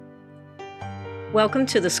Welcome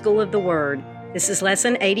to the School of the Word. This is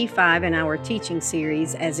Lesson 85 in our teaching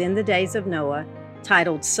series, As in the Days of Noah,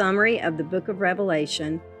 titled Summary of the Book of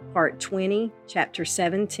Revelation, Part 20, Chapter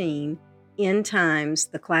 17, End Times,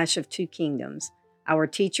 The Clash of Two Kingdoms. Our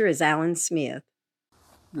teacher is Alan Smith.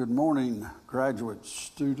 Good morning, graduate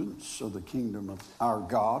students of the Kingdom of our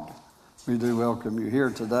God. We do welcome you here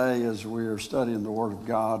today as we are studying the Word of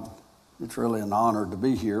God. It's really an honor to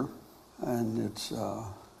be here, and it's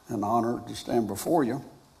an honor to stand before you,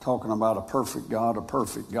 talking about a perfect God, a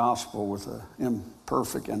perfect gospel with an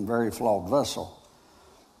imperfect and very flawed vessel.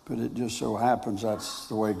 But it just so happens that's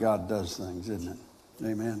the way God does things, isn't it?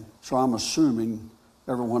 Amen. So I'm assuming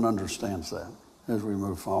everyone understands that as we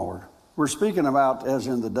move forward. We're speaking about as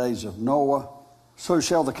in the days of Noah, so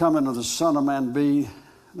shall the coming of the Son of Man be.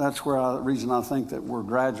 That's the reason I think that we're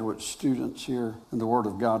graduate students here in the Word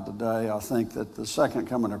of God today. I think that the second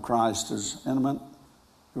coming of Christ is imminent.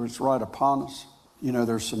 It's right upon us. You know,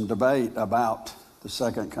 there's some debate about the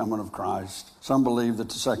second coming of Christ. Some believe that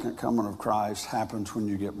the second coming of Christ happens when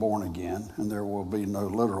you get born again, and there will be no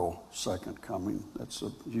literal second coming. That's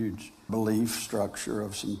a huge belief structure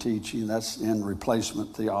of some teaching. That's in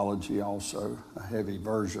replacement theology also, a heavy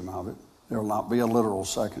version of it. There will not be a literal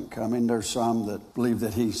second coming. There's some that believe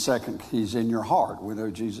that he's in your heart. We know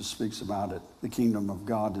Jesus speaks about it. The kingdom of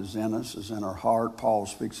God is in us, is in our heart. Paul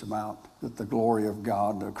speaks about that the glory of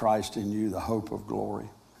God, the Christ in you, the hope of glory.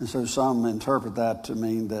 And so some interpret that to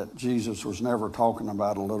mean that Jesus was never talking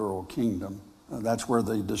about a literal kingdom. That's where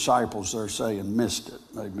the disciples, they're saying, missed it.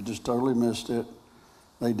 They just totally missed it.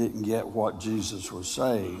 They didn't get what Jesus was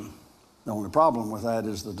saying. The only problem with that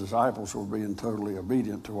is the disciples were being totally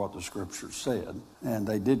obedient to what the Scripture said. And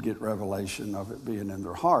they did get revelation of it being in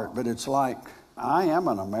their heart. But it's like, I am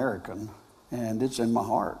an American, and it's in my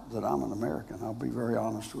heart that I'm an American. I'll be very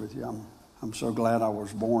honest with you. I'm so glad I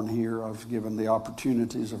was born here. I was given the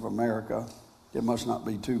opportunities of America. It must not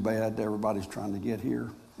be too bad. Everybody's trying to get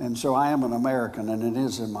here. And so I am an American, and it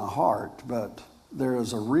is in my heart. But there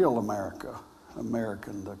is a real America,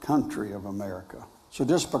 the country of America. So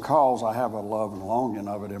just because I have a love and longing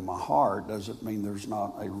of it in my heart doesn't mean there's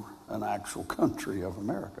not an actual country of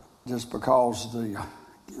America. Just because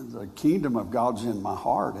the kingdom of God's in my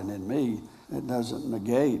heart and in me, it doesn't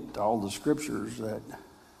negate all the scriptures that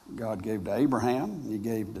God gave to Abraham. He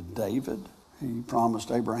gave to David. He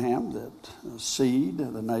promised Abraham that seed,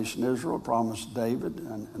 the nation Israel, promised David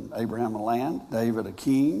and Abraham a land, David a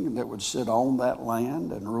king that would sit on that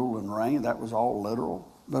land and rule and reign. That was all literal.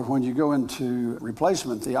 But when you go into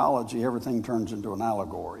replacement theology, everything turns into an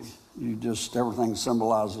allegory. Everything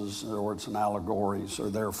symbolizes, or it's an allegory, so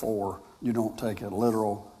therefore you don't take it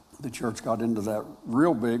literal. The church got into that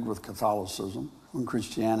real big with Catholicism when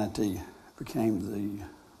Christianity became the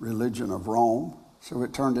religion of Rome. So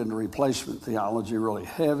it turned into replacement theology really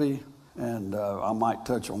heavy, and I might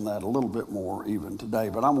touch on that a little bit more even today,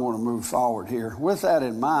 but I'm going to move forward here. With that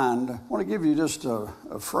in mind, I want to give you just a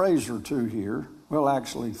phrase or two here. Well,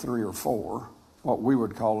 actually 3 or 4, what we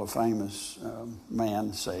would call a famous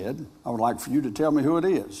man said. I would like for you to tell me who it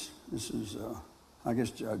is. This is, I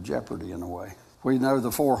guess, Jeopardy in a way. We know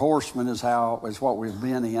the 4 horsemen is what we've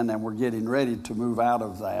been in, and we're getting ready to move out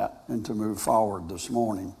of that and to move forward this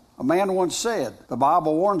morning. A man once said, the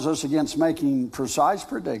Bible warns us against making precise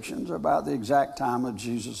predictions about the exact time of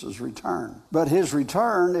Jesus' return. But his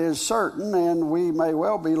return is certain, and we may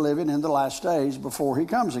well be living in the last days before he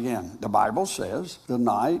comes again. The Bible says the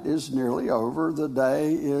night is nearly over, the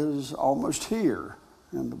day is almost here.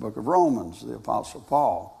 In the book of Romans, the Apostle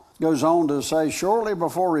Paul goes on to say, shortly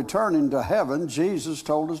before returning to heaven, Jesus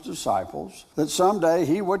told his disciples that someday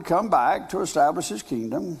he would come back to establish his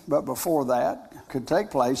kingdom, but before that could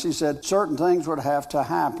take place, he said certain things would have to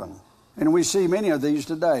happen. And we see many of these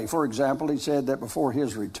today. For example, he said that before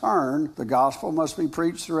his return, the gospel must be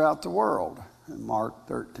preached throughout the world in Mark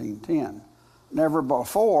 13:10. Never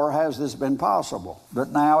before has this been possible,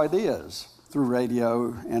 but now it is through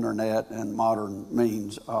radio, internet, and modern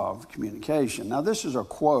means of communication. Now, this is a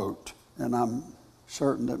quote, and I'm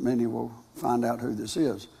certain that many will find out who this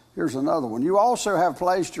is. Here's another one. You also have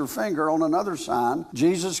placed your finger on another sign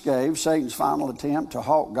Jesus gave, Satan's final attempt to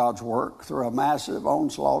halt God's work through a massive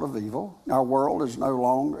onslaught of evil. Our world is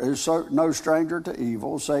no stranger to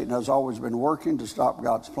evil. Satan has always been working to stop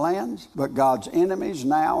God's plans, but God's enemies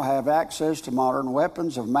now have access to modern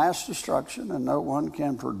weapons of mass destruction, and no one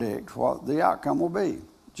can predict what the outcome will be.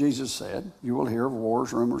 Jesus said, you will hear of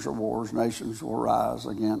wars, rumors of wars, nations will rise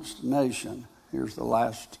against nation. Here's the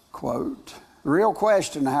last quote. The real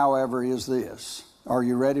question, however, is this. Are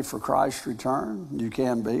you ready for Christ's return? You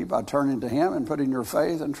can be by turning to Him and putting your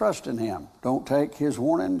faith and trust in Him. Don't take His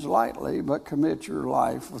warnings lightly, but commit your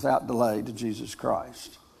life without delay to Jesus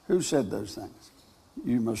Christ. Who said those things?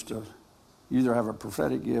 You must have either have a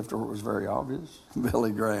prophetic gift or it was very obvious.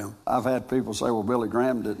 Billy Graham. I've had people say, well, Billy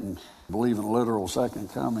Graham didn't believe in a literal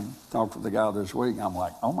second coming. Talked with the guy this week. I'm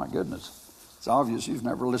like, oh my goodness. It's obvious you've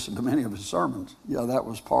never listened to many of his sermons. Yeah, that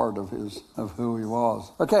was part of who he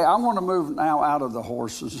was. Okay, I want to move now out of the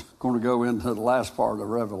horses. Going to go into the last part of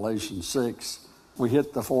Revelation 6. We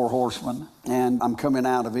hit the 4 horsemen, and I'm coming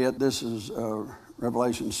out of it. This is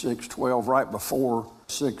Revelation 6:12. Right before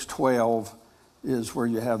 6:12 is where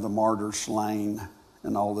you have the martyrs slain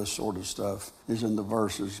and all this sort of stuff is in the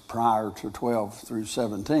verses prior to 12 through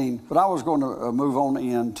 17. But I was going to move on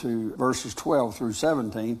into verses 12 through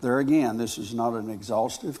 17. There again, this is not an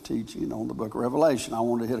exhaustive teaching on the book of Revelation. I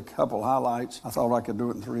wanted to hit a couple highlights. I thought I could do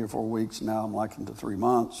it in 3 or 4 weeks. Now I'm like into 3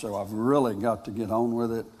 months, so I've really got to get on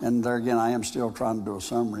with it. And there again, I am still trying to do a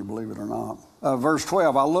summary, believe it or not. Verse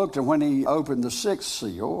 12, I looked, and when he opened the 6th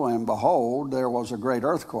seal, and behold, there was a great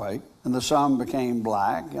earthquake, and the sun became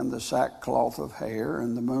black, and the sackcloth of hair,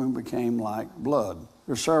 and the moon became like blood.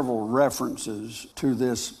 There's several references to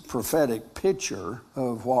this prophetic picture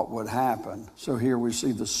of what would happen. So here we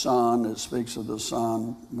see the sun. It speaks of the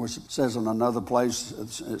sun, which it says in another place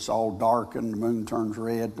it's all dark and the moon turns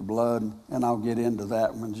red to blood. And I'll get into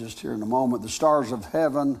that one just here in a moment. The stars of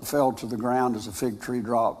heaven fell to the ground as a fig tree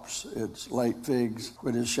drops its late figs,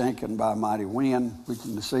 which is shaken by a mighty wind. We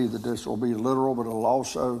can see that this will be literal, but it'll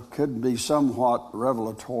also could be somewhat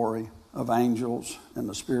revelatory of angels in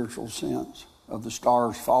the spiritual sense, of the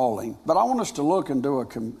stars falling. But I want us to look and do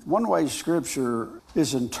one way Scripture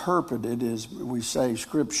is interpreted is we say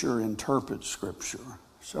Scripture interprets Scripture.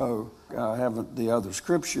 So I have the other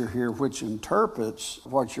scripture here which interprets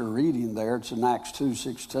what you're reading there. It's in Acts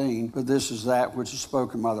 2:16. But this is that which is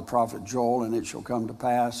spoken by the prophet Joel, and it shall come to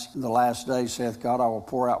pass in the last day, saith God, I will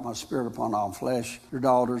pour out my spirit upon all flesh. Your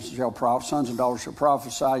sons and daughters shall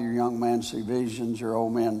prophesy, your young men see visions, your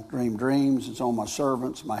old men dream dreams. It's on my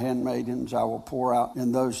servants, my handmaidens, I will pour out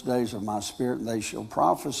in those days of my spirit, and they shall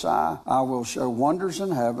prophesy. I will show wonders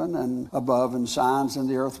in heaven and above, and signs in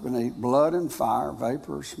the earth beneath, blood and fire,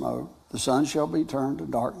 vapor, smoke. The sun shall be turned to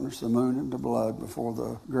darkness, the moon into blood before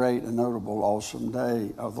the great and notable awesome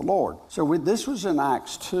day of the Lord. So this was in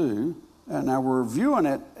Acts 2, and now we're viewing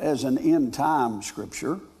it as an end time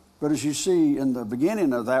scripture. But as you see in the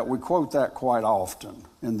beginning of that, we quote that quite often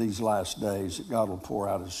in these last days, that God will pour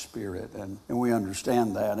out His Spirit, and we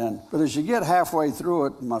understand that. But as you get halfway through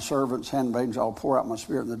it, my servants, handmaidens, I'll pour out my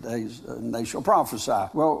Spirit in the days, and they shall prophesy.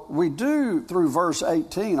 Well, we do through verse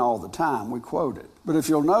 18 all the time. We quote it. But if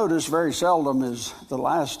you'll notice, very seldom is the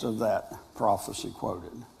last of that prophecy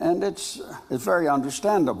quoted. And it's very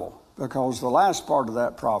understandable, because the last part of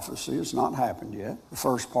that prophecy has not happened yet. The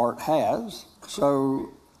first part has.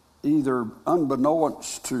 So either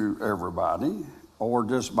unbeknownst to everybody or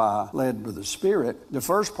just by led by the Spirit, the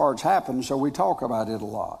first part's happened, so we talk about it a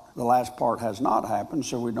lot. The last part has not happened,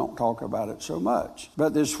 so we don't talk about it so much.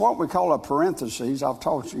 But there's what we call a parenthesis. I've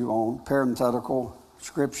taught you on parenthetical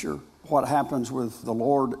scripture, what happens with the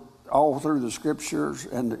Lord all through the scriptures,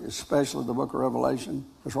 and especially the book of Revelation.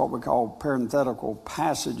 It's what we call parenthetical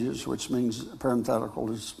passages, which means parenthetical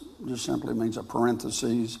just simply means a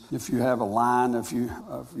parenthesis. If you have a line, if you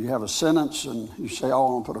have a sentence and you say, oh,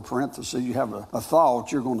 I want to put a parenthesis, you have a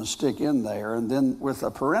thought you're going to stick in there. And then with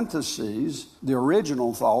a parenthesis, the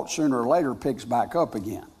original thought sooner or later picks back up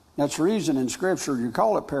again. That's the reason in Scripture you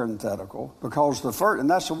call it parenthetical, because the first, and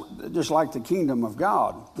that's just like the kingdom of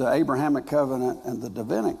God, the Abrahamic covenant and the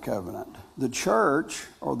Davidic covenant. The church,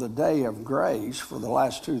 or the day of grace for the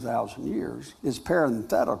last 2,000 years, is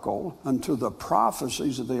parenthetical unto the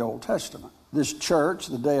prophecies of the Old Testament. This church,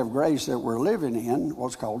 the day of grace that we're living in,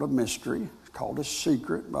 was called a mystery. It's called a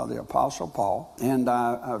secret by the Apostle Paul. And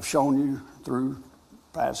I've shown you through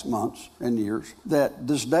past months and years that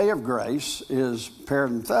this day of grace is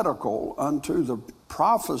parenthetical unto the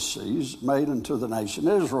prophecies made unto the nation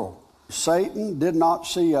Israel. Satan did not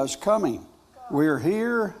see us coming. We're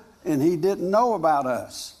here, and he didn't know about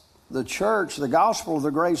us. The church, the gospel of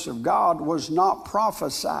the grace of God, was not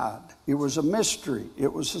prophesied. It was a mystery.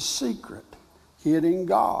 It was a secret hid in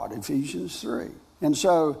God, Ephesians 3. And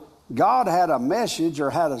so God had a message, or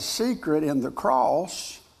had a secret in the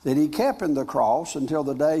cross, that he kept in the cross until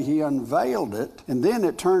the day he unveiled it, and then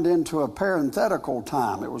it turned into a parenthetical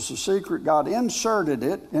time. It was a secret. God inserted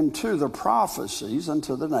it into the prophecies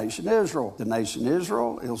unto the nation Israel. The nation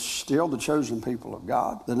Israel is still the chosen people of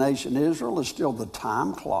God. The nation Israel is still the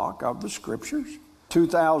time clock of the Scriptures.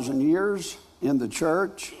 2,000 years in the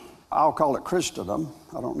church. I'll call it Christendom.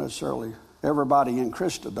 I don't necessarily, everybody in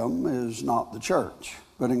Christendom is not the church.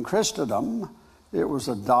 But in Christendom, it was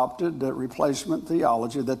adopted, that replacement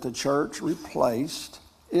theology, that the church replaced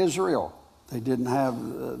Israel. They didn't have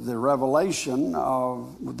the revelation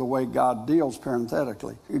of the way God deals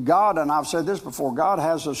parenthetically. God, and I've said this before, God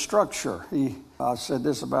has a structure. I said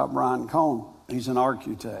this about Brian Cone. He's an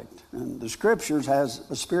architect. And the Scriptures has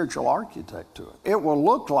a spiritual architect to it. It will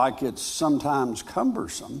look like it's sometimes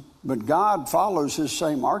cumbersome, but God follows his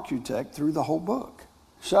same architect through the whole book.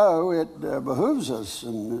 So it behooves us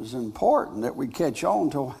and is important that we catch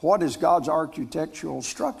on to what is God's architectural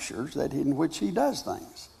structures in which he does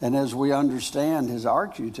things. And as we understand his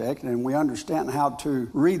architect and we understand how to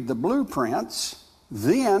read the blueprints,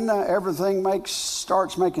 then everything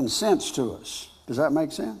starts making sense to us. Does that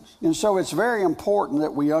make sense? And so it's very important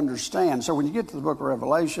that we understand. So when you get to the book of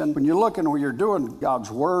Revelation, when you're looking where you're doing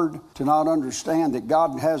God's word, to not understand that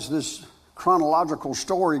God has this chronological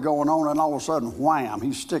story going on, and all of a sudden, wham,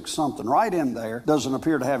 he sticks something right in there. Doesn't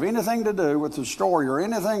appear to have anything to do with the story or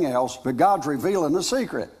anything else, but God's revealing the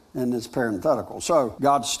secret, and it's parenthetical. So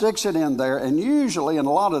God sticks it in there, and usually in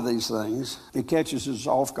a lot of these things, it catches us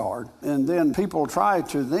off guard. And then people try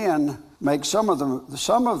to then make some of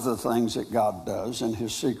the things that God does in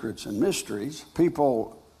his secrets and mysteries.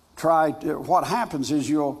 People what happens is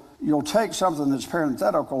you'll take something that's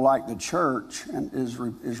parenthetical, like the church, and is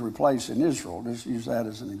replacing Israel. Just use that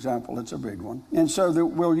as an example. It's a big one. And so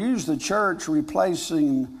we'll use the church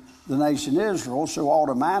replacing the nation Israel, so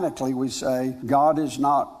automatically we say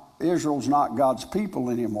Israel's not God's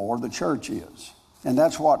people anymore, the church is. And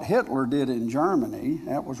that's what Hitler did in Germany.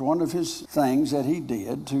 That was one of his things that he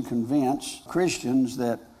did to convince Christians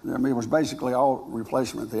that, it was basically all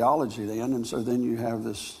replacement theology then. And so then you have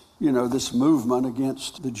this movement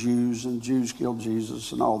against the Jews, and Jews killed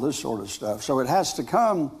Jesus and all this sort of stuff. So it has to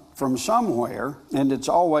come from somewhere, and it's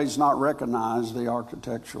always not recognized, the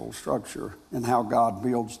architectural structure and how God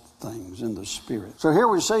builds things in the Spirit. So here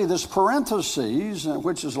we see this parentheses,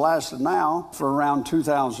 which has lasted now for around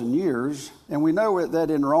 2,000 years. And we know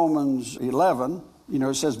that in Romans 11,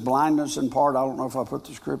 it says blindness in part. I don't know if I put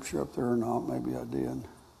the scripture up there or not. Maybe I did.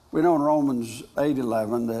 We know in Romans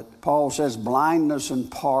 8:11 that Paul says blindness in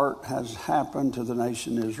part has happened to the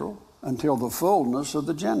nation Israel until the fullness of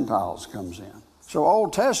the Gentiles comes in. So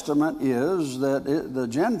Old Testament is that the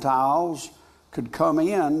Gentiles could come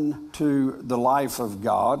in to the life of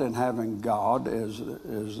God, and having God as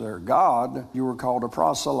their God, you were called a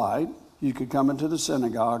proselyte. You could come into the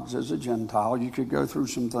synagogues as a Gentile. You could go through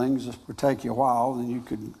some things that would take you a while, and you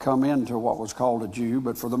could come into what was called a Jew.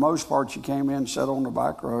 But for the most part, you came in, sat on the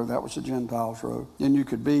back row. That was the Gentiles' row. Then you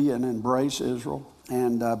could be and embrace Israel,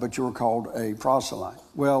 but you were called a proselyte.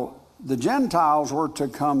 Well, the Gentiles were to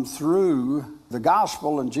come through the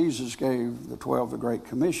gospel, and Jesus gave the 12 the Great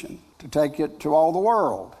Commission to take it to all the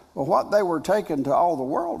world. Well, what they were taking to all the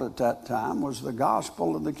world at that time was the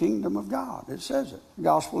gospel of the kingdom of God. It says it. The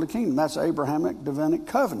gospel of the kingdom. That's Abrahamic Davidic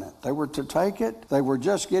covenant. They were to take it. They were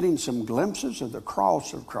just getting some glimpses of the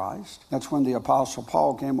cross of Christ. That's when the Apostle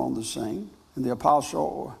Paul came on the scene. And the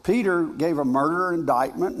Apostle Peter gave a murder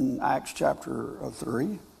indictment in Acts chapter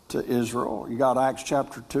 3 to Israel. You got Acts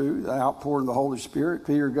chapter 2, the outpouring of the Holy Spirit.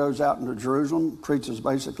 Peter goes out into Jerusalem, preaches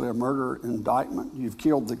basically a murder indictment. You've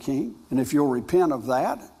killed the king. And if you'll repent of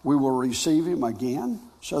that, we will receive him again.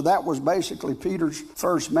 So that was basically Peter's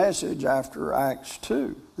first message after Acts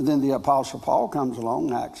 2. And then the Apostle Paul comes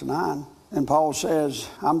along, Acts 9, and Paul says,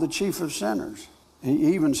 I'm the chief of sinners.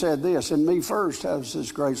 He even said this, in me first has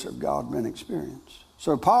this grace of God been experienced.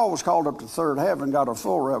 So Paul was called up to third heaven, got a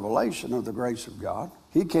full revelation of the grace of God.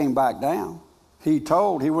 He came back down. He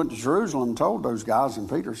went to Jerusalem and told those guys, and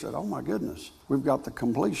Peter said, oh my goodness, we've got the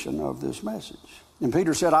completion of this message. And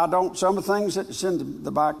Peter said, some of the things that's in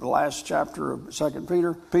the last chapter of 2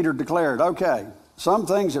 Peter, Peter declared, okay, some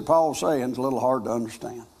things that Paul's saying is a little hard to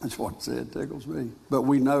understand. That's what it said, tickles me. But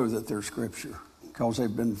we know that they're scripture because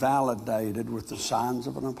they've been validated with the signs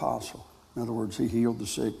of an apostle. In other words, he healed the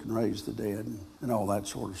sick and raised the dead and all that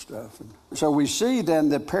sort of stuff. And so we see then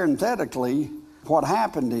that parenthetically, what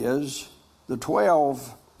happened is the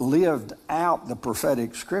 12 lived out the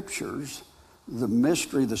prophetic scriptures, the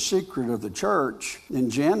mystery, the secret of the church.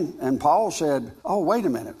 And Paul said, oh, wait a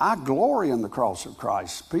minute, I glory in the cross of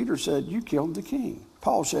Christ. Peter said, you killed the king.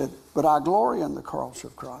 Paul said, but I glory in the cross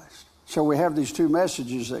of Christ. So we have these two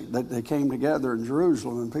messages that they came together in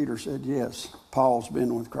Jerusalem, and Peter said, yes, Paul's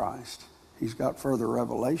been with Christ. He's got further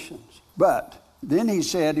revelations. But Then he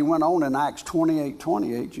said, he went on in Acts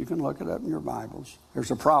 28:28. You can look it up in your Bibles. There's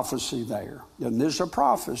a prophecy there. And there's a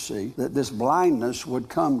prophecy that this blindness would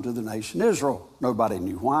come to the nation Israel. Nobody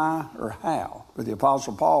knew why or how. But the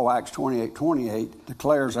Apostle Paul, Acts 28:28,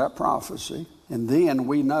 declares that prophecy. And then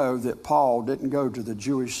we know that Paul didn't go to the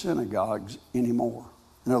Jewish synagogues anymore.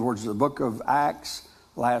 In other words, the book of Acts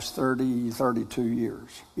lasts 32 years.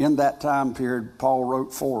 In that time period, Paul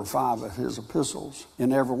wrote 4 or 5 of his epistles.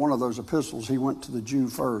 In every one of those epistles, he went to the Jew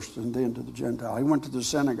first and then to the Gentile. He went to the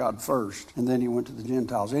synagogue first and then he went to the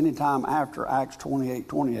Gentiles. Anytime after Acts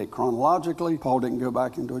 28:28, chronologically, Paul didn't go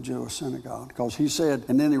back into a Jewish synagogue because he said,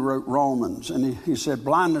 and then he wrote Romans, and he said,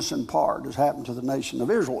 blindness in part has happened to the nation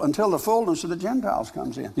of Israel until the fullness of the Gentiles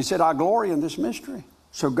comes in. He said, I glory in this mystery.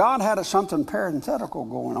 So God had something parenthetical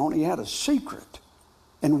going on. He had a secret.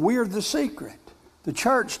 And we're the secret. The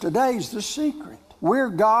church today is the secret. We're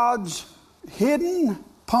God's hidden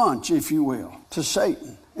punch, if you will, to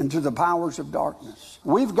Satan and to the powers of darkness.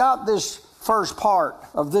 We've got this first part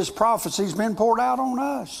of this prophecy's been poured out on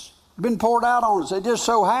us. Been poured out on us. It just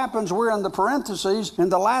so happens we're in the parentheses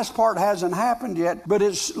and the last part hasn't happened yet, but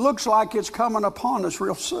it looks like it's coming upon us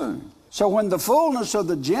real soon. So when the fullness of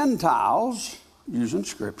the Gentiles, using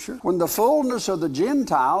Scripture, when the fullness of the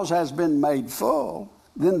Gentiles has been made full,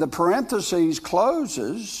 then the parentheses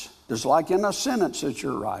closes, just like in a sentence that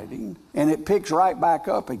you're writing, and it picks right back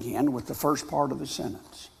up again with the first part of the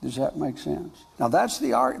sentence. Does that make sense? Now that's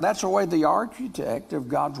the way the architect of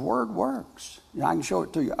God's Word works. I can show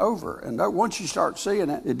it to you over, and once you start seeing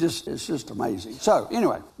it, it's just amazing. So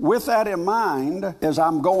anyway, with that in mind, as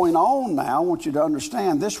I'm going on now, I want you to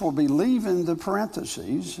understand this will be leaving the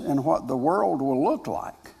parentheses and what the world will look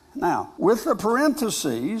like. Now, with the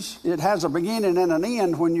parentheses, it has a beginning and an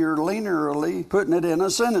end when you're linearly putting it in a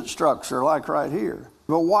sentence structure, like right here.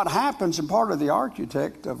 But what happens, and part of the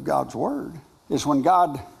architect of God's Word, is when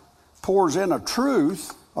God pours in a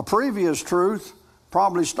truth, a previous truth,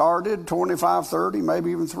 probably started 25, 30,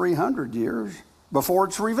 maybe even 300 years before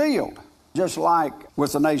it's revealed. Just like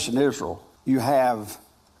with the nation Israel, you have,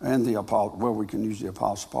 and we can use the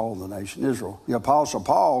Apostle Paul, the nation Israel. The Apostle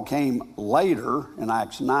Paul came later in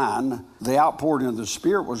Acts 9. The outpouring of the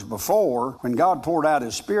Spirit was before. When God poured out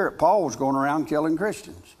His Spirit, Paul was going around killing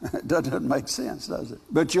Christians. It doesn't make sense, does it?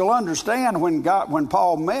 But you'll understand when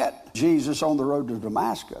Paul met Jesus on the road to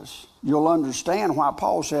Damascus, you'll understand why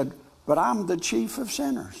Paul said, but I'm the chief of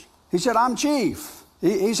sinners. He said, I'm chief.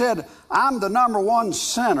 He said, I'm the number one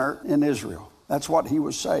sinner in Israel. That's what he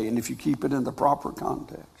was saying, if you keep it in the proper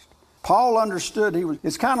context. Paul understood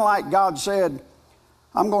it's kind of like God said,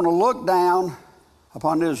 I'm going to look down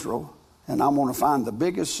upon Israel and I'm going to find the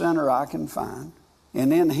biggest sinner I can find.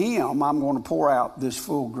 And in him, I'm going to pour out this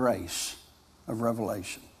full grace of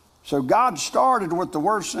revelation. So God started with the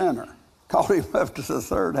worst sinner, called him up to the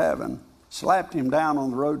third heaven, slapped him down on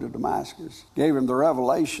the road to Damascus, gave him the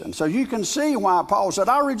revelation. So you can see why Paul said,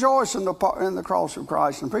 I rejoice in the cross of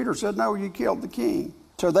Christ. And Peter said, no, you killed the king.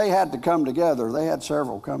 So they had to come together. They had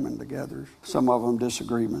several coming together. Some of them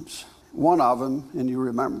disagreements. One of them, and you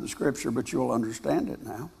remember the Scripture, but you'll understand it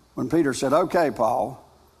now. When Peter said, okay, Paul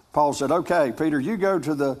said, okay, Peter, you go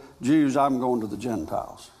to the Jews, I'm going to the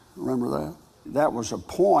Gentiles. Remember that? That was a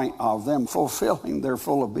point of them fulfilling their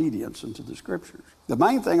full obedience into the Scriptures. The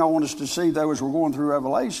main thing I want us to see, though, as we're going through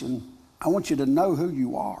Revelation, I want you to know who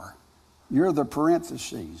you are. You're the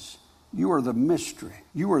parentheses. You are the mystery.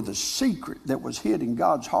 You are the secret that was hid in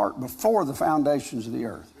God's heart before the foundations of the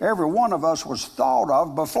earth. Every one of us was thought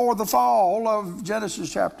of before the fall of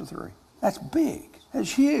Genesis chapter 3. That's big.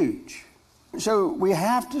 That's huge. So we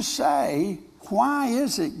have to say, why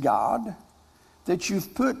is it, God, that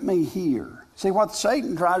you've put me here? See, what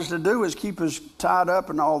Satan tries to do is keep us tied up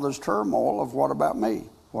in all this turmoil of what about me?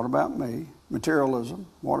 What about me? Materialism.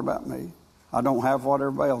 What about me? I don't have what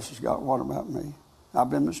everybody else has got. What about me? I've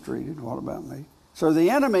been mistreated. What about me? So the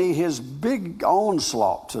enemy, his big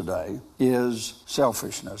onslaught today is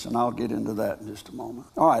selfishness, and I'll get into that in just a moment.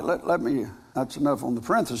 All right, let me, that's enough on the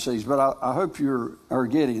parentheses, but I hope you are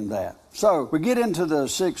getting that. So we get into the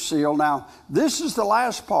sixth seal. Now, this is the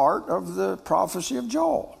last part of the prophecy of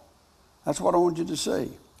Joel. That's what I want you to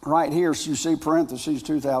see. Right here, so you see parentheses,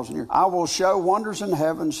 2,000 years. I will show wonders in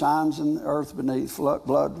heaven, signs in the earth beneath,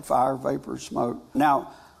 blood, fire, vapor, smoke.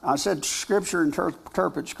 Now, I said Scripture,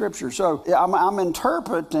 interpret Scripture. So I'm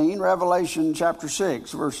interpreting Revelation chapter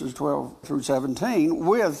 6, verses 12 through 17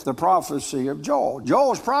 with the prophecy of Joel.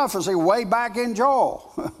 Joel's prophecy way back in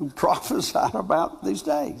Joel prophesied about these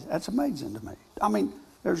days. That's amazing to me. I mean,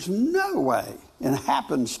 there's no way in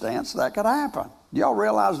happenstance that could happen. Do y'all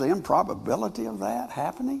realize the improbability of that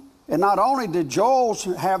happening? And not only did Joel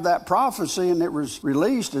have that prophecy and it was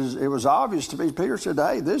released, it was obvious to me, Peter said,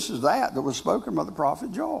 hey, this is that was spoken by the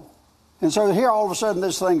prophet Joel. And so here all of a sudden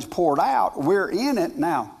this thing's poured out. We're in it.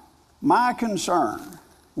 Now, my concern,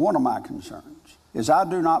 one of my concerns, is I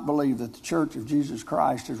do not believe that the Church of Jesus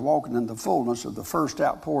Christ is walking in the fullness of the first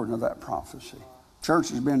outpouring of that prophecy.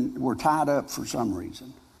 Church we're tied up for some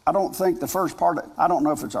reason. I don't think the first part, I don't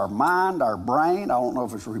know if it's our mind, our brain, I don't know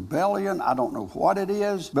if it's rebellion, I don't know what it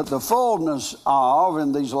is, but the fullness of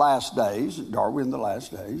in these last days, are we in the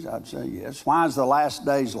last days? I'd say yes. Why has the last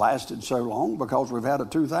days lasted so long? Because we've had a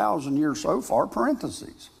 2,000 years so far,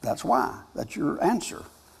 parentheses. That's why. That's your answer.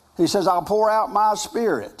 He says, I'll pour out my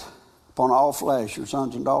spirit upon all flesh. Your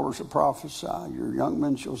sons and daughters shall prophesy. Your young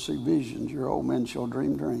men shall see visions. Your old men shall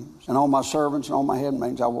dream dreams. And on my servants and on my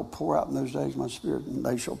handmaids I will pour out in those days my spirit, and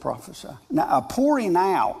they shall prophesy. Now, a pouring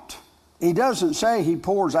out, he doesn't say he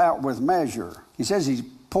pours out with measure. He says he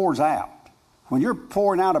pours out. When you're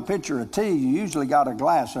pouring out a pitcher of tea, you usually got a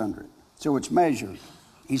glass under it, so it's measured.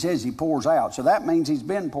 He says he pours out. So that means he's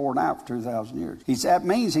been pouring out for 2,000 years. That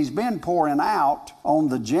means he's been pouring out on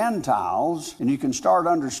the Gentiles. And you can start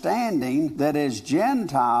understanding that as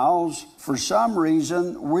Gentiles, for some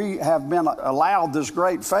reason, we have been allowed this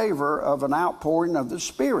great favor of an outpouring of the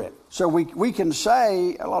Spirit. So we can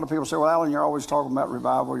say, a lot of people say, well, Alan, you're always talking about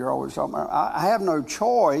revival. You're always talking about, I have no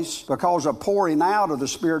choice, because a pouring out of the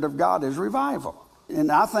Spirit of God is revival. And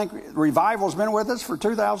I think revival's been with us for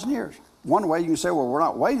 2,000 years. One way you can say, well, we're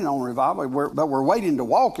not waiting on revival, but we're waiting to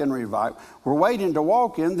walk in revival. We're waiting to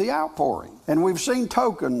walk in the outpouring. And we've seen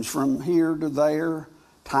tokens from here to there,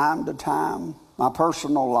 time to time. My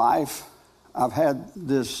personal life, I've had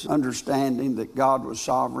this understanding that God was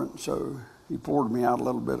sovereign, so he poured me out a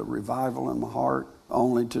little bit of revival in my heart,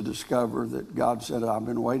 only to discover that God said, I've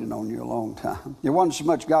been waiting on you a long time. It wasn't so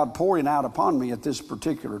much God pouring out upon me at this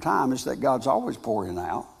particular time, it's that God's always pouring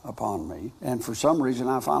out upon me. And for some reason,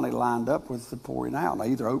 I finally lined up with the pouring out. I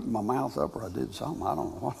either opened my mouth up or I did something. I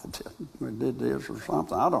don't know what I did. I did this or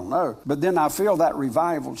something. I don't know. But then I feel that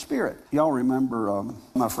revival spirit. Y'all remember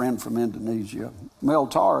my friend from Indonesia, Mel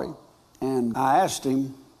Tari. And I asked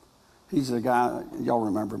him, he's a guy, y'all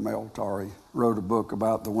remember Mel Tari, wrote a book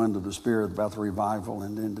about the wind of the Spirit, about the revival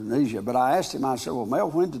in Indonesia. But I asked him, I said, well, Mel,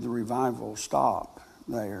 when did the revival stop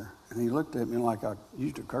there? And he looked at me like I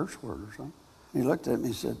used a curse word or something. He looked at me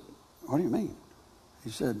and said, what do you mean? He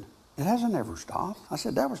said, it hasn't ever stopped. I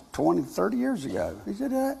said, that was 20, 30 years ago. He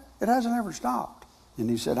said, it hasn't ever stopped. And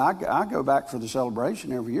he said, I go back for the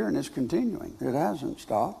celebration every year and it's continuing. It hasn't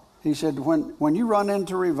stopped. He said, when you run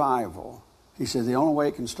into revival, he said, the only way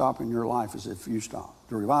it can stop in your life is if you stop.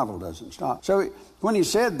 The revival doesn't stop. So when he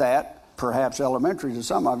said that, perhaps elementary to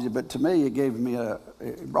some of you, but to me it gave me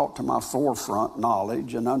it brought to my forefront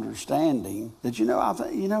knowledge and understanding that, I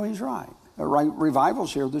think, he's right.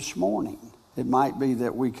 Revival's here this morning. It might be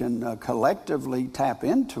that we can collectively tap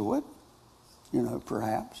into it,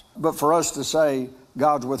 perhaps. But for us to say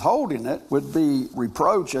God's withholding it would be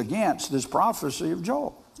reproach against this prophecy of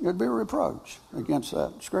Joel. It would be a reproach against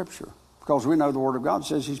that scripture. Because we know the Word of God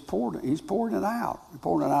says He's pouring it out. He's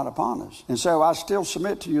pouring it out upon us. And so I still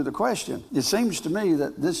submit to you the question. It seems to me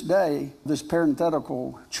that this day, this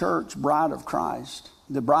parenthetical church, bride of Christ,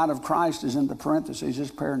 the bride of Christ is in the parentheses,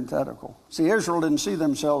 it's parenthetical. See, Israel didn't see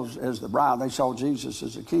themselves as the bride. They saw Jesus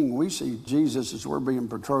as a king. We see Jesus as we're being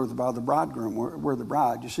betrothed by the bridegroom. We're the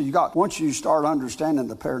bride. You see, once you start understanding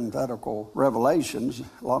the parenthetical revelations,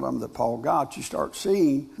 a lot of them that Paul got, you start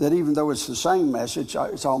seeing that even though it's the same message,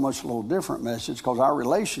 it's almost a little different message, because our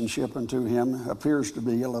relationship unto him appears to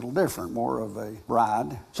be a little different, more of a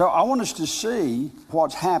bride. So I want us to see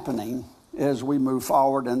what's happening as we move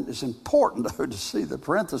forward, and it's important, though, to see the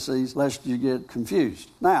parentheses lest you get confused.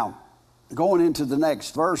 Now, going into the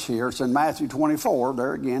next verse here, it's in Matthew 24,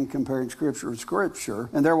 there again comparing Scripture with Scripture,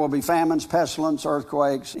 and there will be famines, pestilence,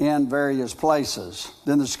 earthquakes in various places.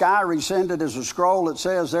 Then the sky rescinded as a scroll, it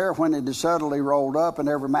says there, when it is suddenly rolled up, and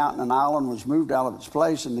every mountain and island was moved out of its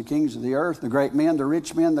place, and the kings of the earth, the great men, the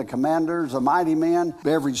rich men, the commanders, the mighty men,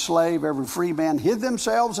 every slave, every free man, hid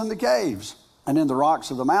themselves in the caves and in the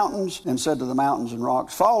rocks of the mountains, and said to the mountains and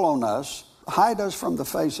rocks, fall on us, hide us from the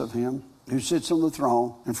face of him who sits on the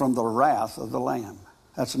throne and from the wrath of the Lamb.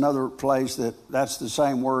 That's another place that's the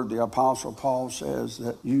same word the Apostle Paul says,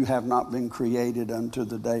 that you have not been created unto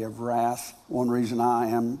the day of wrath. One reason I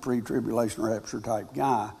am pre-tribulation rapture type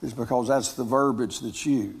guy is because that's the verbiage that's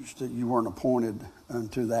used, that you weren't appointed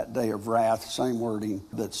unto that day of wrath, same wording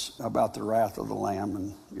that's about the wrath of the Lamb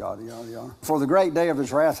and yada, yada, yada. For the great day of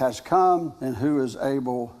his wrath has come, and who is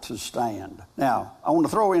able to stand? Now, I want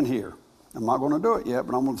to throw in here, I'm not going to do it yet,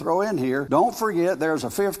 but I'm going to throw in here. Don't forget there's a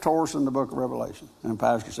fifth horse in the book of Revelation. And the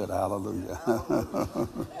pastor said, hallelujah.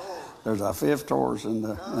 There's a fifth horse and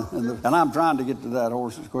I'm trying to get to that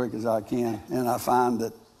horse as quick as I can. And I find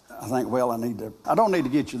that I think, well, I don't need to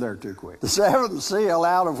get you there too quick. The seventh seal,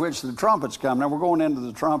 out of which the trumpets come. Now we're going into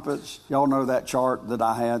the trumpets. Y'all know that chart that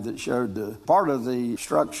I had that showed the part of the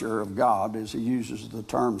structure of God is he uses the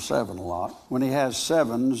term seven a lot. When he has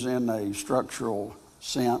sevens in a structural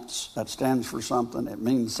sense, that stands for something, it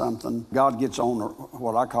means something. God gets on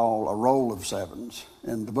what I call a roll of sevens.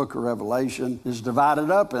 And the book of Revelation is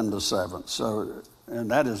divided up into sevens.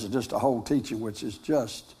 And that is just a whole teaching, which is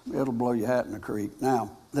it'll blow your hat in the creek.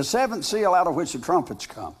 Now, the seventh seal, out of which the trumpets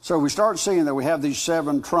come. So we start seeing that we have these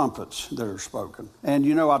seven trumpets that are spoken. And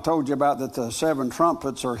I told you about that the seven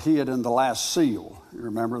trumpets are hid in the last seal. You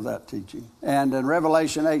remember that teaching? And in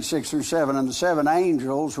Revelation 8:6-7, and the seven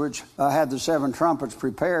angels which had the seven trumpets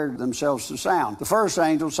prepared themselves to sound. The first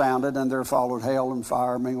angel sounded, and there followed hail and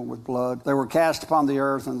fire mingled with blood. They were cast upon the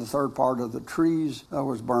earth, and the third part of the trees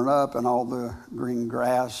was burned up, and all the green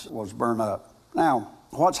grass was burned up. Now,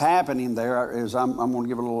 what's happening there is, I'm going to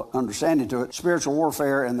give a little understanding to it, spiritual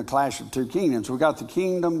warfare and the clash of two kingdoms. We've got the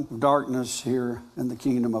kingdom of darkness here and the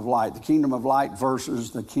kingdom of light. The kingdom of light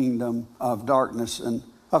versus the kingdom of darkness. And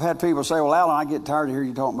I've had people say, well, Alan, I get tired of hearing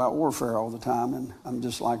you talking about warfare all the time. And I'm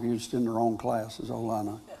just like, you're just in the wrong class, is all I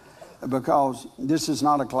know. Because this is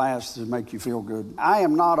not a class to make you feel good. I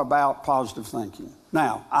am not about positive thinking.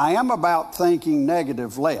 Now, I am about thinking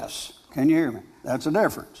negative less. Can you hear me? That's a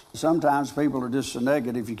difference. Sometimes people are just so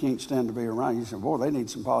negative you can't stand to be around. You say, boy, they need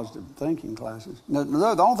some positive thinking classes. The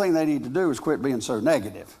only thing they need to do is quit being so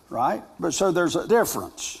negative, right? But so there's a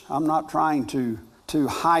difference. I'm not trying to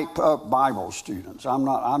hype up Bible students.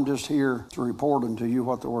 I'm just here to report unto you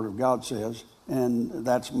what the Word of God says. And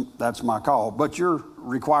that's my call. But you're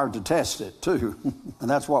required to test it too. And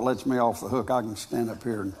that's what lets me off the hook. I can stand up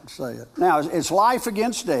here and say it. Now, it's life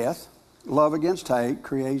against death. Love against hate,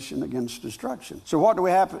 creation against destruction. So what do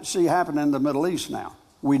we see happen in the Middle East now?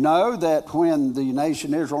 We know that when the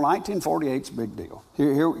nation Israel, 1948 is a big deal.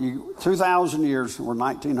 2,000 years, or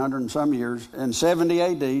 1,900 and some years. In 70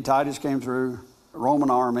 AD, Titus came through,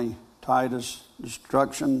 Roman army, Titus,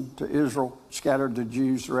 destruction to Israel, scattered the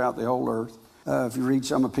Jews throughout the whole earth. If you read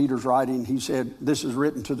some of Peter's writing, he said, this is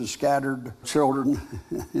written to the scattered children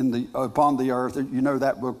upon the earth. You know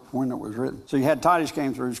that book when it was written. So you had Titus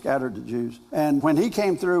came through, scattered the Jews. And when he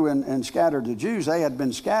came through and scattered the Jews, they had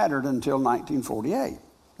been scattered until 1948.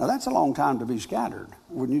 Now that's a long time to be scattered,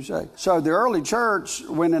 wouldn't you say? So the early church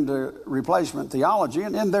went into replacement theology.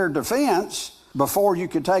 And in their defense, before you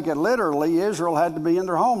could take it literally, Israel had to be in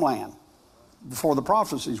their homeland before the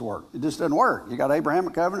prophecies work. It just doesn't work. You got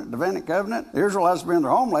Abrahamic covenant, Davidic covenant. Israel has to be in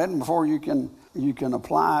their homeland before you can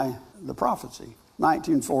apply the prophecy.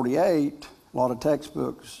 1948, a lot of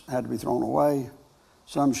textbooks had to be thrown away.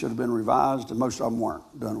 Some should have been revised, and most of them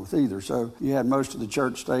weren't done with either. So you had most of the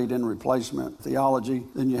church stayed in replacement theology.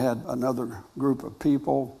 Then you had another group of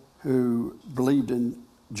people who believed in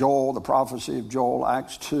Joel, the prophecy of Joel,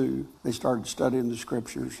 Acts 2. They started studying the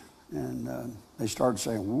scriptures, and they started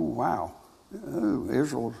saying, "Ooh, wow.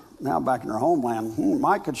 Israel's now back in their homeland.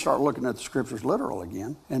 Mike could start looking at the scriptures literal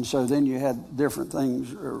again." And so then you had different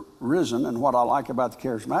things risen. And what I like about the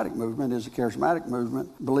charismatic movement is the charismatic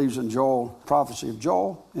movement believes in Joel, prophecy of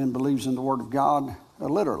Joel, and believes in the Word of God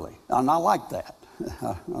literally. And I like that.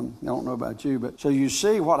 I don't know about you, but so you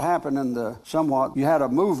see what happened you had a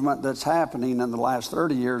movement that's happening in the last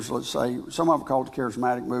 30 years, let's say. Some of it called the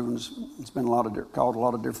charismatic movement. It's been called a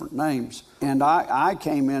lot of different names. And I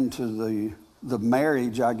came into the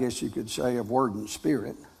marriage, I guess you could say, of Word and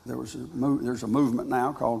Spirit. There's a movement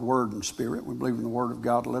now called Word and Spirit. We believe in the Word of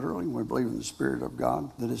God literally. We believe in the Spirit of God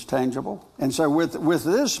that is tangible. And so with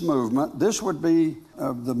this movement, this would be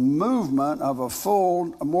the movement of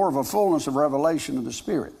more of a fullness of revelation of the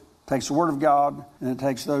Spirit. It takes the Word of God, and it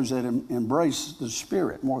takes those that embrace the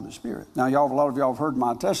Spirit, more of the Spirit. Now, a lot of y'all have heard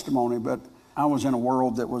my testimony, but I was in a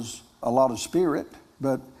world that was a lot of Spirit,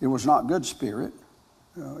 but it was not good Spirit.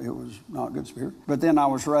 It was not good Spirit. But then I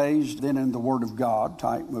was raised in the Word of God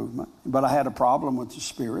type movement. But I had a problem with the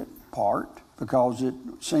Spirit part because it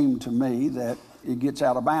seemed to me that it gets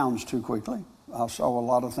out of bounds too quickly. I saw a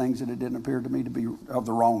lot of things that it didn't appear to me to be of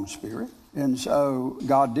the wrong spirit. And so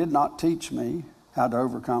God did not teach me how to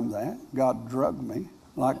overcome that. God drugged me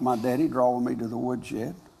like my daddy drawing me to the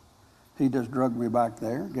woodshed. He just drugged me back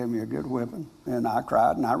there, gave me a good whipping, and I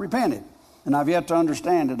cried and I repented. And I've yet to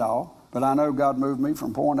understand it all. But I know God moved me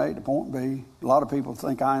from point A to point B. A lot of people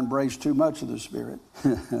think I embrace too much of the Spirit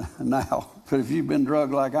now. But if you've been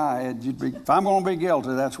drugged like I had, if I'm going to be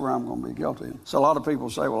guilty, that's where I'm going to be guilty. So a lot of people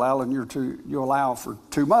say, well, Alan, you allow for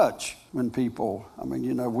too much when people,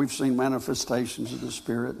 we've seen manifestations of the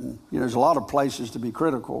Spirit. And, there's a lot of places to be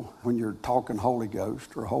critical when you're talking Holy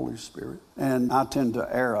Ghost or Holy Spirit. And I tend to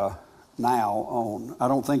err now on, I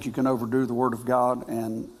don't think you can overdo the Word of God,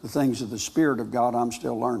 and the things of the Spirit of God I'm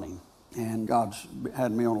still learning. And God's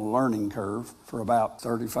had me on a learning curve for about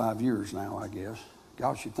 35 years now, I guess.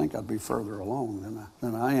 Gosh, you'd think I'd be further along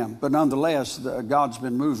than I am. But nonetheless, God's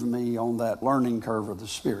been moving me on that learning curve of the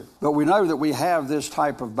Spirit. But we know that we have this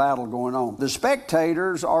type of battle going on. The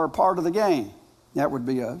spectators are a part of the game. That would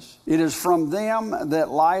be us. It is from them that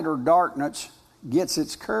light or darkness gets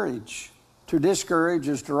its courage. To discourage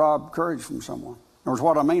is to rob courage from someone. In other words,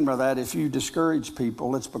 what I mean by that, if you discourage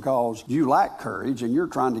people, it's because you lack courage and you're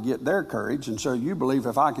trying to get their courage. And so you believe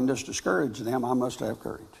if I can just discourage them, I must have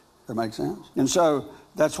courage. That makes sense? And so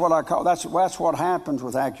that's what I call, that's what happens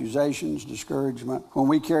with accusations, discouragement. When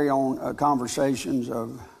we carry on conversations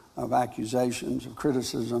of accusations, of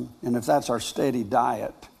criticism, and if that's our steady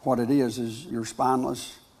diet, what it is you're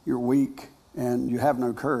spineless, you're weak, and you have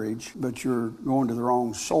no courage, but you're going to the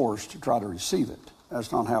wrong source to try to receive it.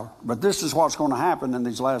 That's not how, but this is what's going to happen in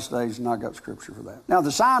these last days, and I got scripture for that. Now,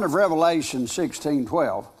 the sign of Revelation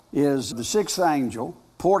 16:12 is the sixth angel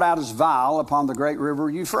poured out his vial upon the great river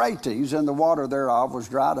Euphrates, and the water thereof was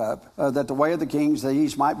dried up, that the way of the kings, the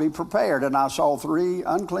east, might be prepared. And I saw 3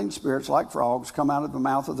 unclean spirits like frogs come out of the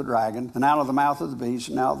mouth of the dragon, and out of the mouth of the beast,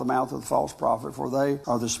 and out of the mouth of the false prophet, for they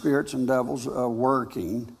are the spirits and devils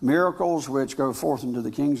working miracles which go forth into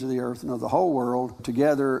the kings of the earth and of the whole world, to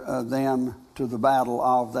gather them to the battle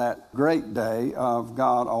of that great day of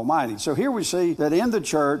God Almighty. So here we see that in the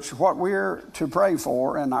church, what we're to pray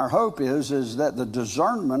for, and our hope is that the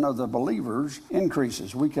discernment of the believers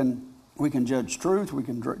increases. We can judge truth, we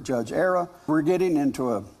can judge error. We're getting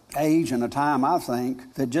into an age and a time, I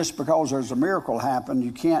think, that just because there's a miracle happen,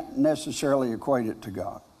 you can't necessarily equate it to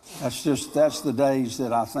God. That's the days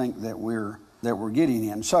that I think that we're getting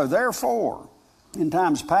in. So therefore, in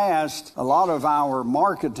times past, a lot of our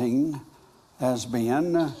marketing has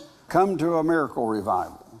been, come to a miracle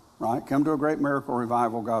revival, right? Come to a great miracle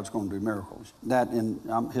revival, God's going to do miracles.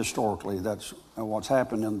 Historically, that's what's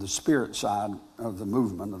happened in the spirit side of the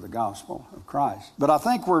movement of the gospel of Christ. But I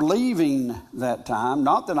think we're leaving that time,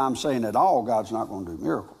 not that I'm saying at all God's not going to do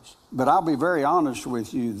miracles, but I'll be very honest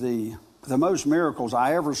with you, the most miracles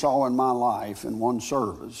I ever saw in my life in one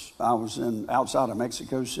service, I was outside of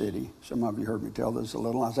Mexico City. Some of you heard me tell this a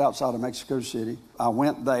little. I was outside of Mexico City. I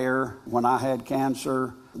went there when I had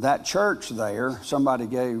cancer. That church there, somebody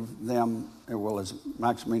gave them, as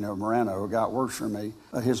Maximino Moreno, a guy that works for me,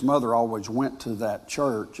 his mother always went to that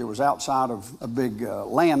church. It was outside of a big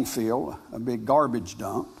landfill, a big garbage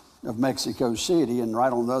dump of Mexico City, and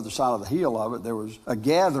right on the other side of the hill of it, there was a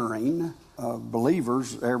gathering of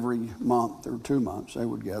believers every month or 2 months they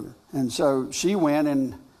would gather. And so she went,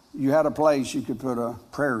 and you had a place you could put a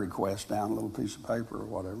prayer request down, a little piece of paper or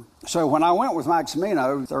whatever. So when I went with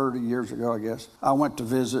Maximino 30 years ago, I guess, I went to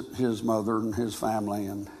visit his mother and his family,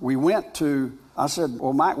 and I said,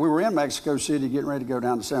 well, we were in Mexico City getting ready to go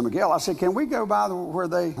down to San Miguel. I said, can we go by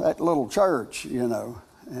that little church,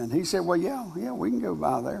 And he said, well, yeah, we can go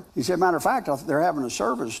by there. He said, matter of fact, they're having a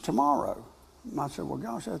service tomorrow. And I said, well,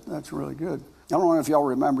 gosh, that's really good. I don't know if y'all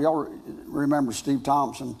remember Steve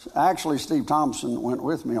Thompson. Actually, Steve Thompson went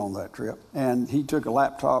with me on that trip, and he took a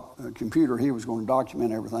laptop, a computer. He was going to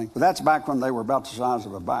document everything. But that's back when they were about the size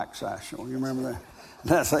of a back satchel. You remember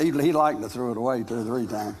that? He liked to throw it away 2 or 3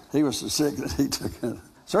 times. He was so sick that he took it.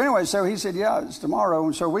 So anyway, so he said, yeah, it's tomorrow.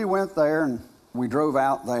 And so we went there, and we drove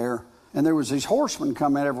out there, and there was these horsemen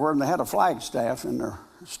coming everywhere, and they had a flagstaff in their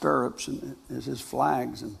stirrups and his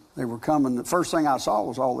flags, and they were coming. The first thing I saw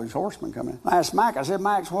was all these horsemen coming. I asked Mac, I said,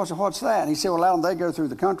 Max, what's that? And he said, well, Alan, they go through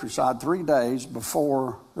the countryside 3 days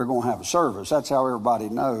before they're going to have a service. That's how everybody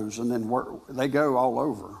knows. And then they go all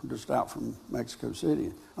over, just out from Mexico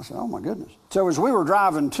City. I said, oh my goodness. So as we were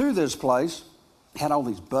driving to this place, had all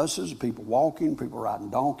these buses, people walking, people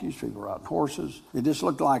riding donkeys, people riding horses. It just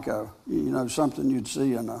looked like something you'd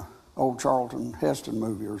see in a old Charlton Heston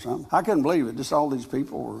movie or something. I couldn't believe it. Just all these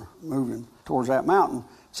people were moving towards that mountain.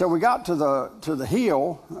 So we got to the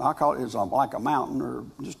hill. I call it like a mountain or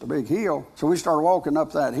just a big hill. So we started walking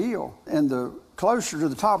up that hill. And the closer to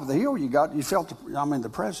the top of the hill you felt the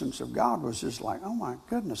presence of God was just like, oh my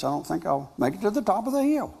goodness, I don't think I'll make it to the top of the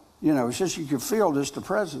hill. It's just you could feel just the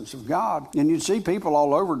presence of God. And you'd see people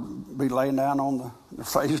all over be laying down on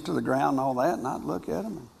their face to the ground and all that, and I'd look at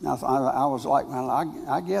them. And I was like, well,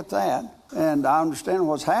 I get that, and I understand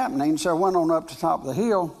what's happening. So I went on up to the top of the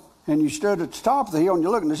hill, and you stood at the top of the hill, and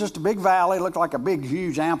you're looking. There's just a big valley. It looked like a big,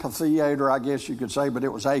 huge amphitheater, I guess you could say, but it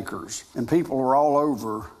was acres. And people were all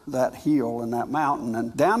over that hill and that mountain.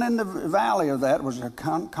 And down in the valley of that was a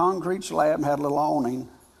concrete slab and had a little awning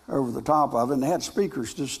over the top of it, and they had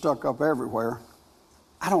speakers just stuck up everywhere.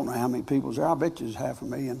 I don't know how many people was there. I bet you there's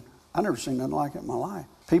 500,000. I never seen nothing like it in my life.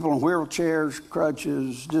 People in wheelchairs,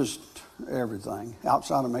 crutches, just everything.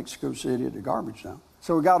 Outside of Mexico City at the garbage dump.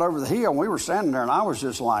 So we got over the hill, and we were standing there, and I was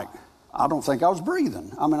just like, I don't think I was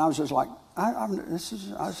breathing. I mean, I was just like, this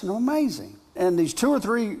is amazing. And these 2 or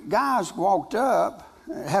 3 guys walked up,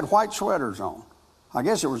 had white sweaters on. I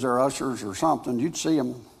guess it was their ushers or something. You'd see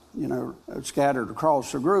them, scattered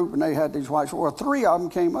across the group, and they had these white sweaters. Well, 3 of them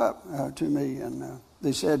came up to me, and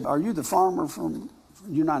they said, "Are you the farmer from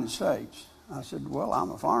the United States?" I said, "Well, I'm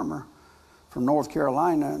a farmer from North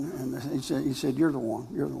Carolina." And he said, "You're the one.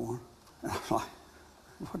 You're the one." And I was like,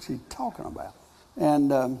 what's he talking about?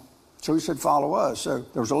 And so he said, "Follow us." So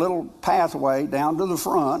there was a little pathway down to the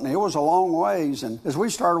front, and it was a long ways. And as we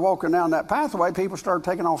started walking down that pathway, people started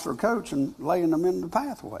taking off their coats and laying them in the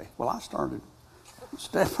pathway. Well, I started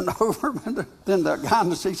stepping over them. And then the guy in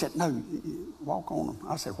the seat said, "No, walk on them."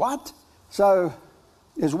 I said, "What?" So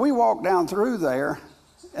as we walked down through there,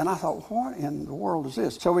 and I thought, what in the world is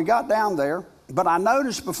this? So we got down there, but I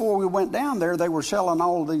noticed before we went down there, they were selling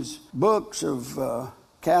all these books of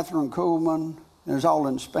Catherine Kuhlman. It was all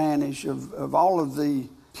in Spanish, of all of the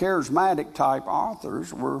charismatic type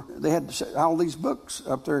authors. They had all these books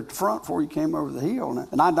up there at the front before you came over the hill.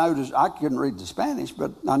 And I noticed, I couldn't read the Spanish,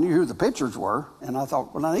 but I knew who the pictures were. And I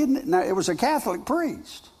thought, well, now it was a Catholic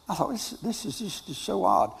priest. I thought, this is just so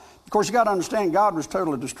odd. Of course, you got to understand, God was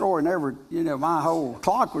totally destroying my whole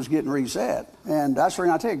clock was getting reset. And that's the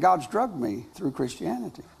reason I tell you, God's drugged me through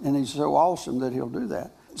Christianity. And he's so awesome that he'll do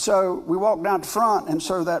that. So we walked down to the front, and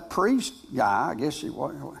so that priest guy, I guess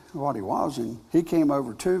what he was, and he came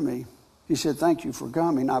over to me. He said, "Thank you for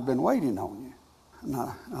coming. I've been waiting on you." And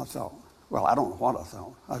I thought, well, I don't know what I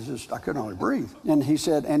thought. I couldn't hardly breathe. And he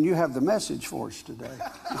said, "And you have the message for us today."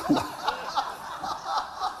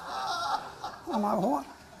 I'm like, what?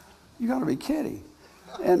 You got to be kidding.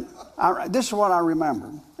 And this is what I remember.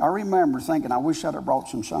 I remember thinking, I wish I'd have brought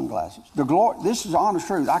some sunglasses. This is the honest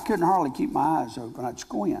truth. I couldn't hardly keep my eyes open. I'd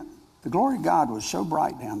squint. The glory of God was so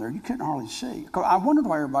bright down there, you couldn't hardly see. I wondered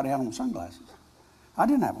why everybody had on sunglasses. I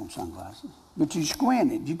didn't have on sunglasses. But you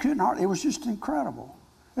squinted. You couldn't hardly. It was just incredible.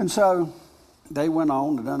 And so they went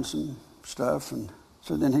on and done some stuff. And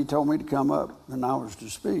so then he told me to come up, and I was to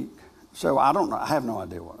speak. So I don't know. I have no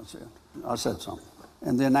idea what I said. I said something.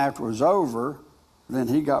 And then after it was over, then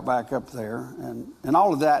he got back up there, and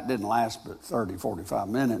all of that didn't last but 30, 45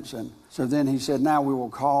 minutes. And so then he said, "Now we will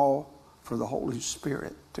call for the Holy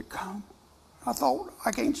Spirit to come." I thought,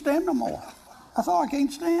 I can't stand no more. I thought, I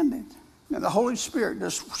can't stand it. And the Holy Spirit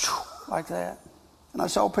just like that. And I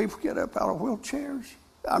saw people get up out of wheelchairs.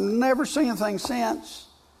 I've never seen anything since.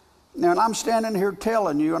 Now, and I'm standing here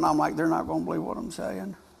telling you, and I'm like, they're not going to believe what I'm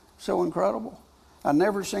saying. So incredible. I've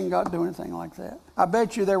never seen God do anything like that. I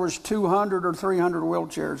bet you there was 200 or 300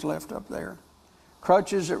 wheelchairs left up there.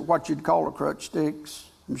 Crutches, what you'd call a crutch, sticks.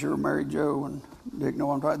 I'm sure Mary Jo and Dick know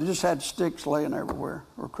what I'm talking about. They just had sticks laying everywhere,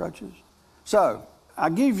 or crutches. So,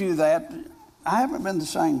 I give you that. I haven't been the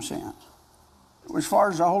same since. As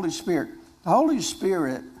far as the Holy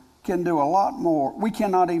Spirit can do a lot more. We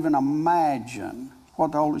cannot even imagine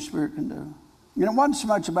what the Holy Spirit can do. It wasn't so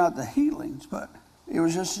much about the healings, but it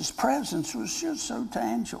was just his presence was just so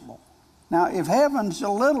tangible. Now, if heaven's a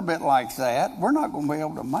little bit like that, we're not going to be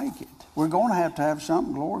able to make it. We're going to have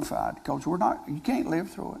something glorified because you can't live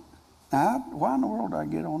through it. Now, why in the world did I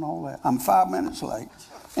get on all that? I'm 5 minutes late.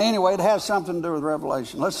 Anyway, it has something to do with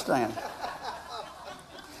Revelation. Let's stand.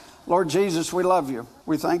 Lord Jesus, we love you.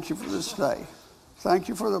 We thank you for this day. Thank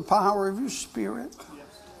you for the power of your Spirit.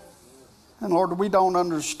 And Lord, we don't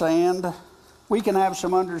understand. We can have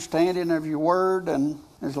some understanding of your word, and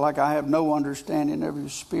it's like I have no understanding of your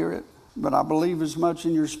Spirit. But I believe as much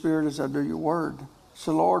in your Spirit as I do your word.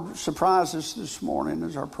 So Lord, surprise us this morning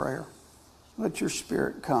is our prayer. Let your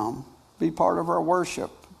Spirit come. Be part of our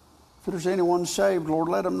worship. If there's anyone saved, Lord,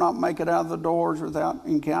 let them not make it out of the doors without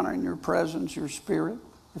encountering your presence, your Spirit.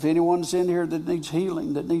 If anyone's in here that needs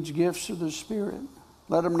healing, that needs gifts of the Spirit,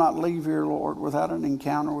 let them not leave here, Lord, without an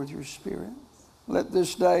encounter with your Spirit. Let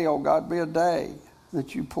this day, oh God, be a day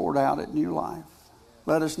that you poured out at New Life.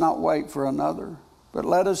 Let us not wait for another, but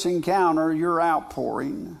let us encounter your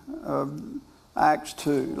outpouring of Acts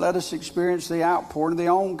 2. Let us experience the outpouring, the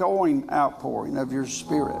ongoing outpouring of your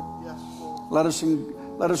Spirit. Yes, Lord.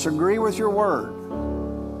 Let us agree with your word.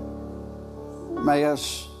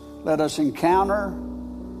 Let us encounter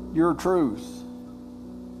your truth.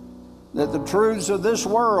 That the truths of this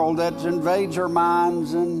world that invades our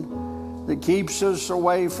minds and that keeps us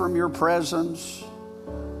away from your presence,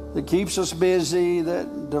 that keeps us busy,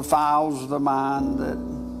 that defiles the mind,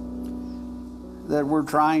 that we're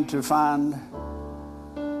trying to find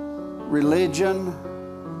religion.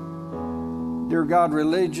 Dear God,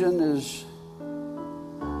 religion is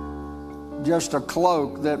just a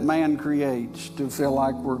cloak that man creates to feel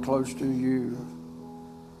like we're close to you.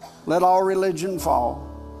 Let all religion fall.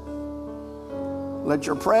 Let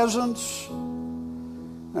your presence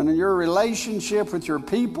and in your relationship with your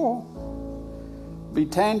people be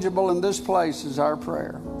tangible in this place is our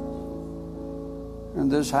prayer.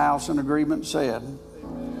 And this house in agreement said,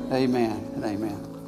 amen and amen.